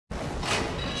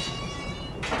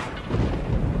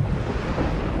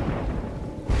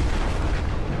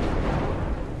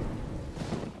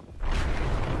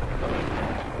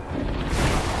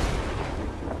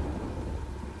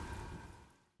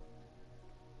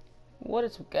What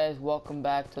is up, guys? Welcome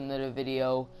back to another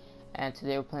video, and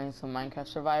today we're playing some Minecraft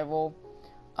survival.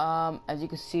 As you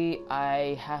can see,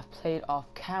 I have played off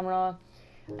camera,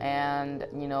 and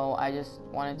you know, I just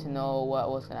wanted to know what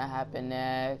was gonna happen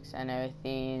next and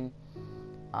everything.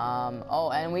 Oh,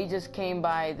 and we just came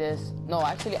by this. No,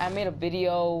 actually, I made a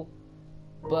video,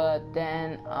 but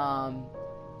then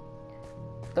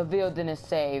the video didn't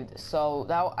save, so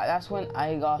that's when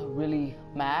I got really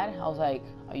mad. I was like,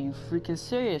 are you freaking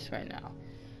serious right now?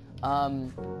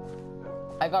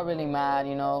 I got really mad,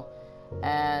 you know,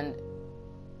 and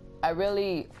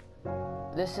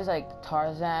this is like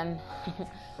Tarzan.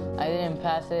 I didn't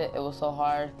pass it, it was so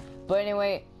hard. But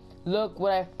anyway, look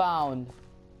what I found.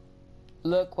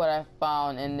 Look what I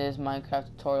found in this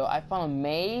Minecraft tutorial. I found a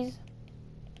maze.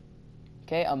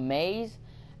 Okay, a maze.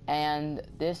 And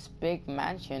this big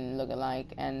mansion looking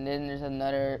like, and then there's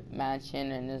another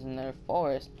mansion, and there's another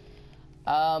forest.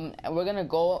 And we're gonna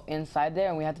go inside there,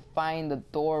 and we have to find the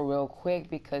door real quick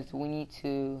because we need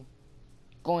to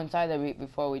go inside there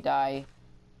before we die.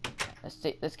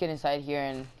 Let's get inside here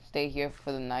and stay here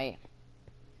for the night.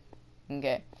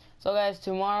 Okay, so guys,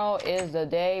 tomorrow is the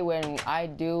day when I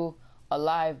do a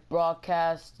live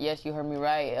broadcast. Yes, you heard me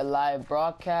right, a live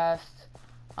broadcast.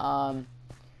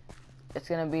 It's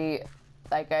gonna be,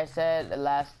 like I said, the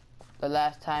last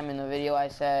time in the video I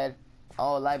said,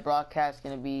 oh, live broadcast is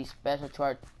gonna be special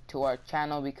to our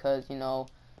channel because, you know,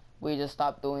 we just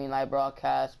stopped doing live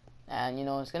broadcast, and you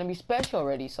know, it's gonna be special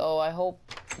already. So I hope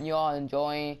you all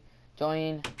join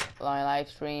my live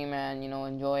stream and, you know,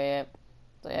 enjoy it.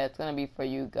 So yeah, it's gonna be for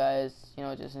you guys, you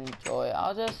know, just enjoy.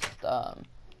 I'll just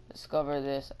discover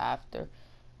this after.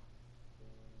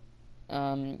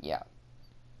 Yeah.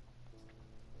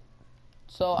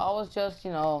 So I was just,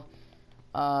 you know,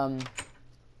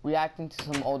 reacting to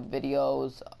some old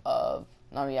videos of,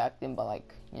 not reacting, but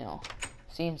like, you know,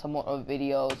 seeing some old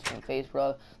videos from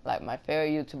FaceRug, like my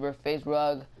favorite YouTuber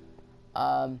FaceRug.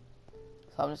 So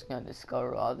I'm just gonna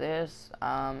discover all this. Is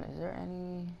there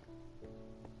anything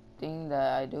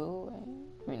that I do?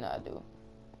 I mean, not do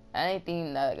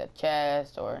anything that, like a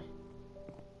chest or.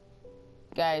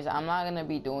 Guys, I'm not gonna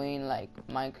be doing like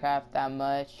Minecraft that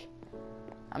much.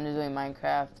 I'm just doing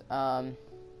Minecraft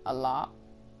a lot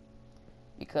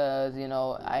because, you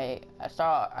know, I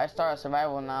start a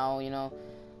survival now, you know,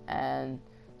 and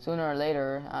sooner or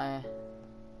later I'm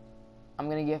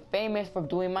gonna get famous for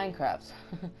doing Minecraft.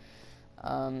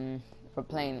 For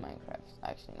playing Minecraft,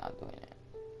 actually not doing it.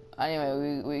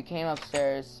 Anyway, we came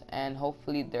upstairs, and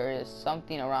hopefully there is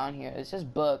something around here. It's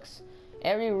just books.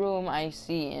 Every room I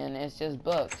see in is just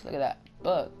books. Look at that,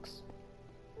 books.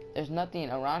 There's nothing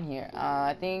around here.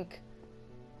 I think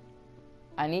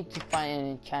I need to find an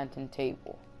enchanting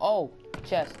table. Oh,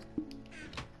 chest.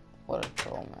 What a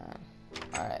troll, man.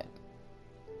 Alright.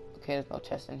 Okay, there's no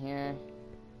chest in here.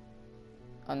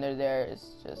 Under there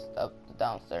is just up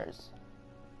downstairs.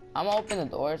 I'm gonna open the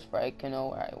doors for I can know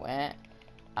where I went.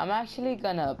 I'm actually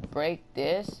gonna break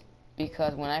this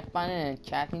because when I find an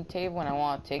enchanting table and I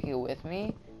want to take it with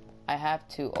me, I have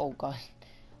to, oh god,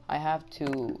 I have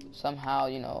to somehow,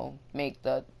 you know, make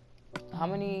the, how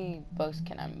many bucks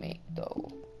can I make though?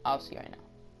 I'll see right now.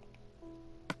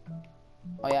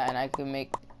 Oh yeah, and I could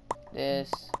make this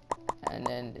and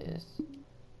then this.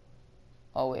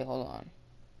 Oh wait, hold on.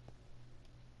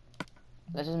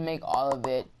 Let's just make all of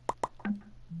it.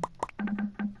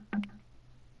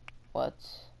 What?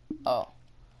 Oh.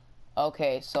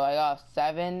 Okay, so I got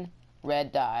 7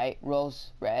 red dye,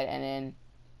 rose red, and then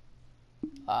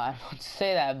I don't want to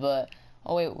say that, but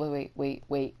oh wait.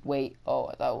 Oh,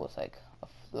 I thought it was like a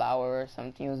flower or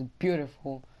something. It was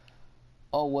beautiful.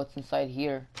 Oh, what's inside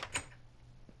here?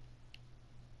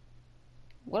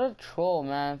 What a troll,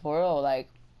 man, for real. Like,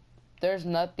 there's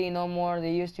nothing no more. There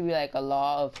used to be like a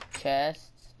lot of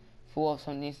chests full of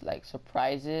something like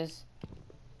surprises,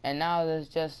 and now there's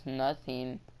just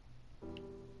nothing.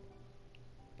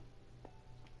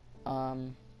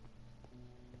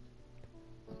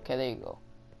 Okay, there you go.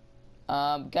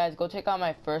 Guys, go check out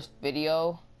my first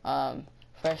video,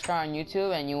 fresh start on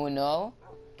YouTube, and you will know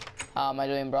how am I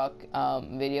doing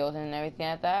videos and everything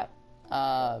like that.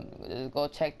 Just go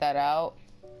check that out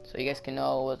so you guys can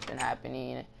know what's been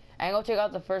happening, and go check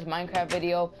out the first Minecraft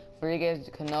video for you guys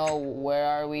to know where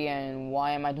are we and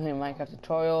why am I doing a Minecraft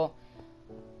tutorial.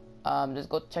 Just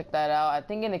go check that out. I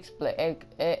think it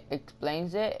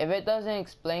explains it. If it doesn't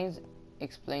explains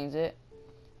it,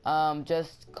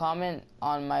 just comment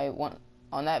on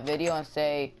that video and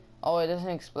say, oh, it doesn't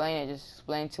explain it, just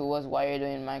explain to us why you're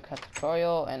doing Minecraft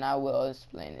tutorial, and I will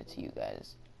explain it to you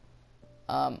guys.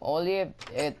 Only if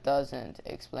it doesn't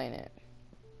explain it.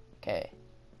 Okay,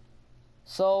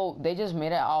 so So they just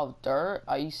made it out of dirt?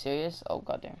 Are you serious? Oh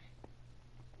goddamn.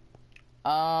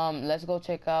 Let's go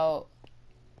check out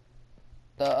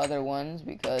the other ones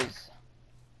because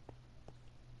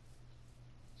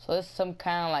so it's some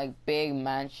kind of like big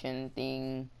mansion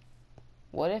thing.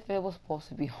 What if it was supposed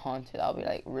to be haunted? That'll be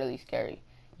like really scary.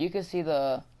 You can see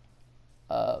the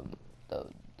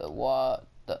wall.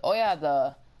 Oh yeah,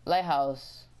 the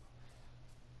lighthouse.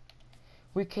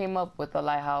 We came up with the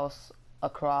lighthouse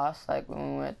across. Like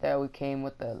when we went there, we came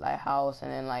with the lighthouse,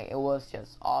 and then like it was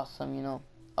just awesome, you know.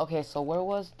 Okay, so where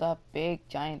was that big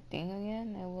giant thing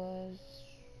again? It was.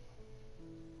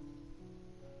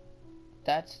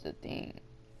 That's the thing.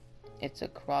 It's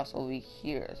across over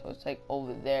here, so it's like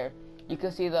over there. You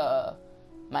can see the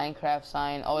Minecraft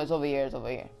sign. Oh, it's over here. It's over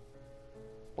here.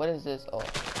 What is this? Oh,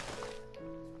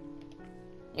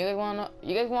 you guys wanna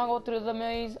go through the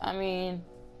maze? I mean,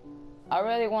 I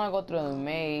really wanna go through the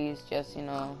maze, just you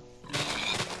know,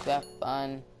 to have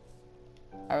fun.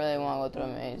 I really wanna go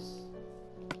through the maze.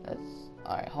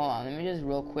 All right. Hold on. Let me just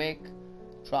real quick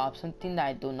drop something that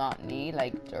I do not need,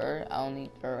 like dirt. I don't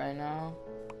need dirt right now.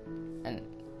 And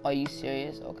are you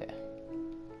serious? Okay.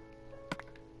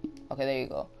 Okay, there you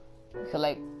go. So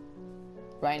like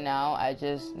right now I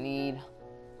just need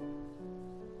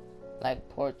like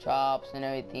pork chops and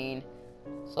everything.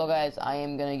 So guys, I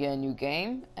am gonna get a new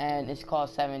game and it's called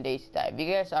 7 Days to Die. If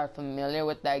you guys are familiar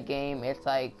with that game, it's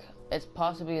like it's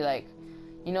possibly like,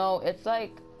 you know, it's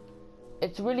like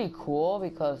it's really cool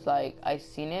because like I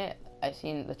seen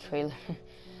the trailer.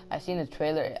 I seen the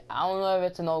trailer. I don't know if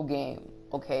it's an old game.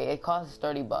 Okay, it costs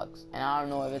 $30 and I don't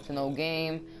know if it's an old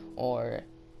game or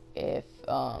if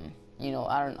you know,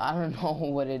 I don't know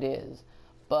what it is.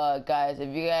 But guys, if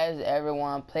you guys ever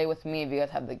want to play with me, if you guys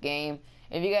have the game,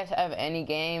 if you guys have any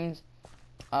games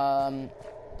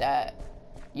that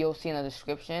you'll see in the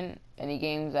description, any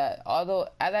games that, although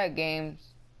at that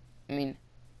games, I mean,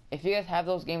 if you guys have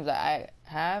those games that I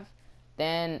have,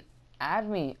 then add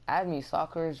me,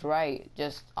 Soccerisright,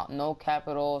 just no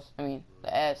capitals. I mean,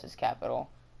 the S is capital.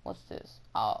 What's this?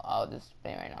 I'll just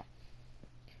explain right now.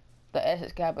 The S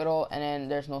is capital, and then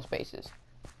there's no spaces.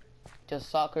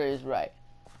 Just Soccerisright,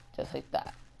 just like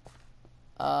that.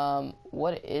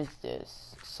 What is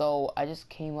this? So I just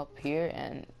came up here,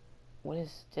 and what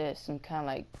is this? Some kind of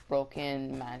like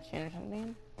broken mansion or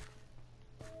something.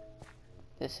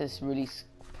 This is really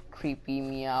creeping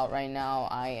me out right now.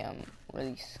 I am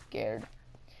really scared.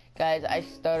 Guys, I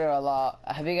stutter a lot.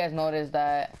 Have you guys noticed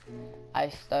that? I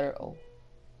stutter. Oh.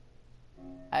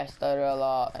 I stutter a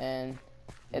lot and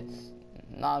it's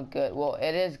not good. Well,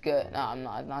 it is good. No, I'm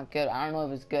not. It's not good. I don't know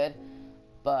if it's good.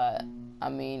 But, I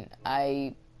mean,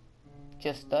 I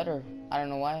just stutter. I don't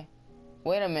know why.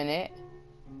 Wait a minute.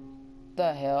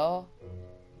 The hell?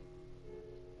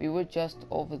 We were just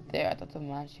over there. I thought the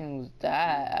mansion was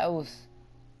that. I was...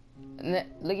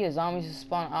 Look at zombies just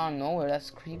spawn out of nowhere. That's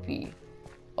creepy.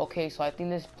 Okay, so I think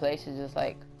this place is just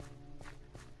like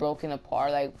broken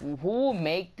apart. Like, who will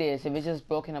make this if it's just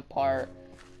broken apart?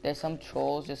 There's some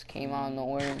trolls just came out of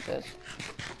nowhere and just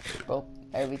broke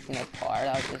everything apart.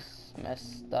 That was just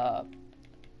messed up.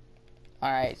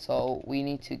 Alright, so we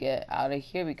need to get out of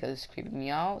here because it's creeping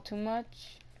me out too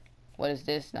much. What is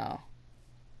this now?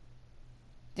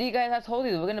 See guys, I told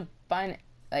you we're gonna find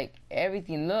like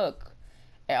everything. Look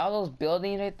at all those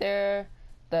buildings right there,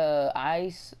 the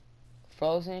ice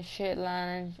frozen shit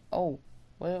line. Oh,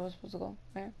 where was supposed to go?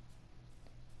 Where?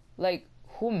 Like,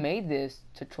 who made this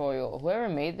tutorial? Whoever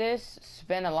made this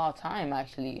spent a lot of time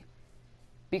actually,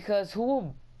 because who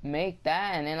will make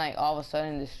that and then like all of a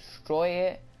sudden destroy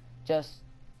it? Just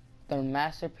their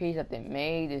masterpiece that they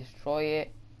made, destroy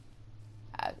it.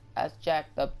 That's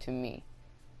jacked up to me.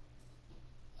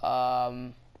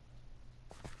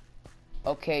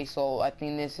 Okay, so I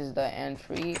think this is the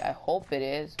entry. I hope it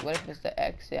is. What if it's the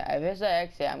exit? If it's the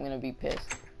exit, I'm gonna be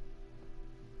pissed.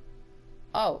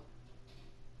 Oh.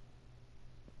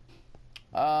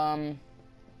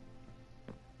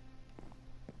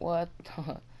 What?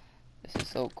 This is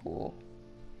so cool.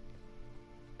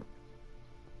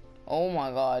 Oh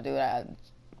my god, dude,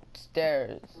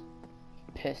 stairs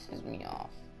pisses me off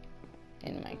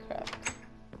in Minecraft.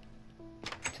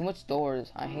 Too much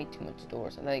doors. I hate too much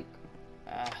doors. I like,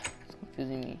 it's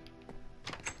confusing me.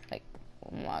 Like,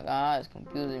 oh my god, it's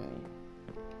confusing me.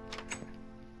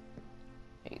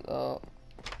 There you go.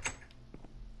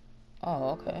 Oh,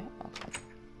 okay.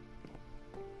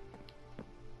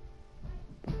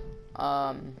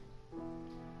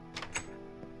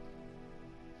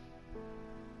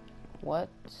 What?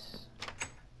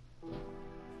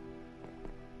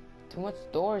 Too much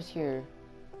doors here.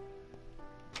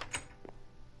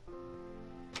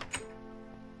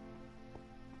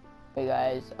 Hey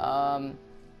guys,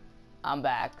 I'm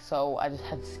back. So I just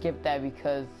had to skip that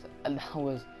because that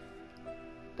was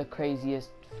the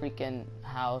craziest freaking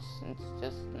house. It's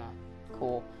just not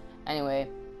cool. Anyway,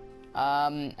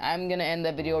 I'm gonna end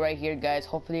the video right here, guys.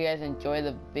 Hopefully you guys enjoyed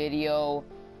the video.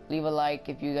 Leave a like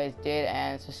if you guys did,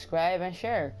 and subscribe and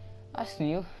share. That's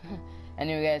new.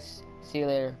 Anyway, guys, see you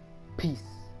later. Peace.